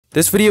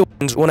This video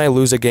ends when I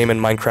lose a game in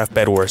Minecraft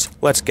Bed Wars.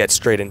 Let's get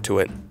straight into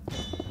it.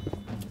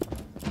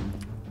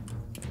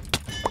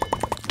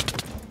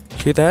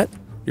 Hear that?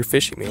 You're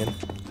fishy, man.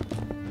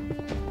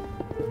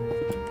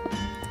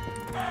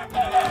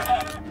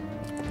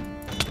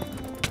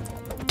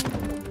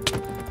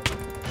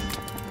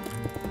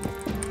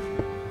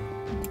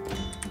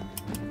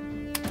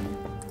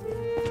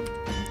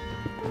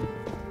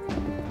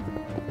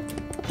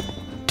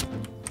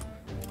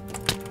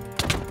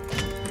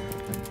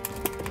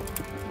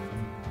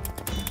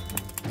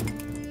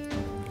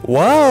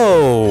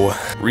 Whoa!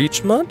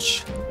 Reach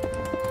much?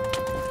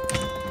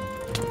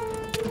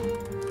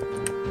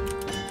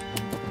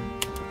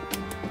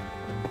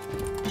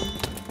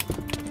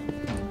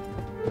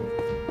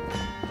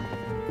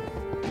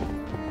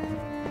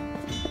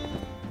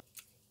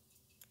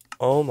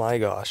 Oh my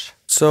gosh.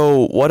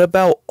 So what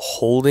about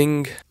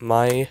holding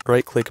my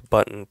right click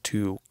button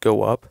to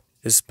go up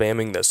is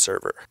spamming the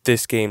server?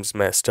 This game's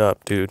messed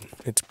up, dude.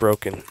 It's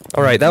broken.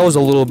 Alright, that was a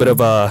little bit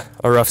of a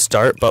rough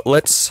start, but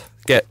let's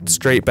get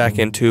straight back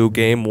into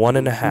game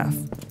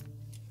 1.5.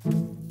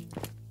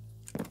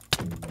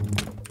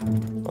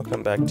 I'll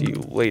come back to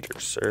you later,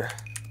 sir.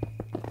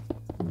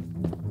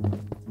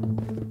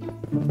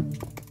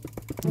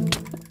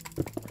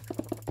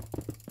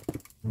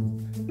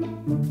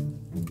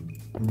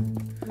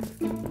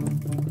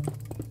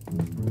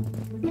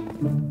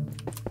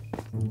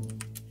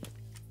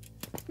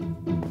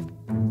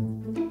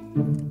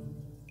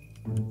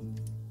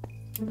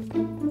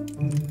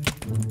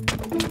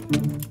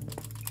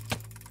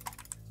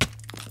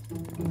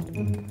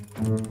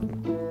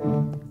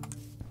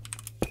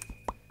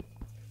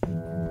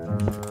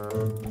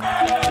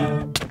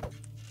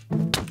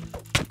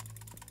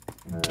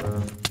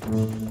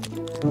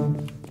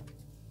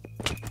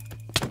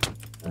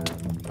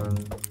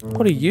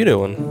 What are you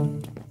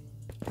doing?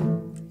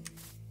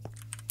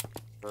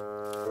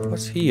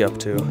 What's he up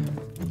to?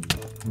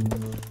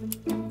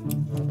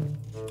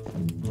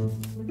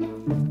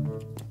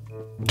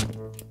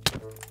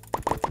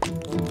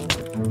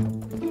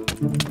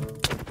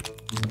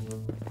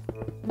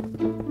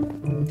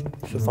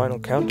 It's the final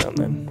countdown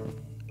then.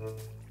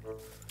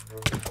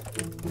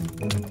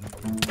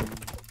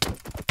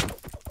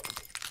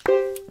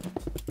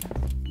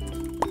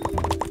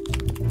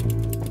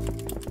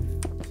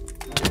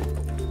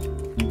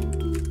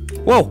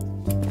 Whoa!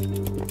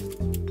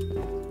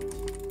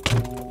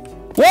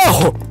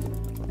 Whoa!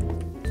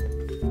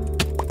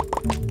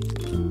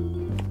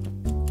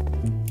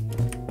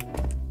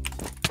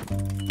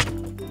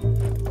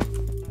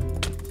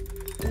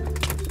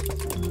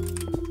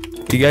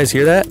 Do you guys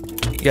hear that?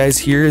 You guys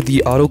hear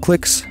the auto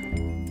clicks?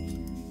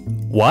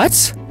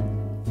 What?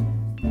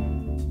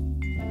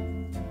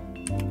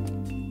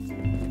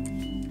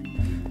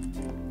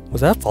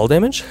 Was that fall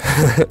damage?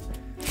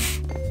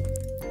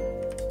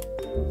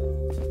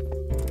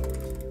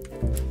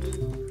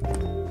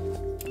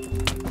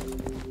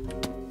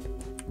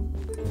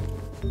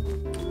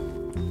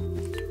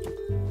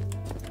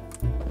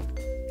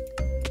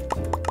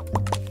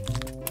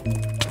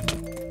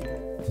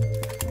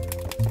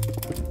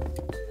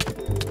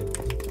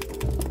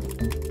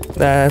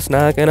 That's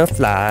not gonna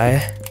fly.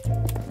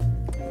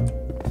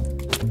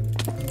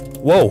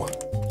 Whoa.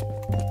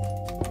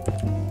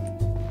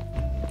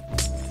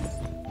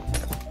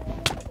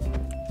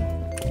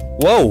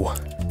 Whoa.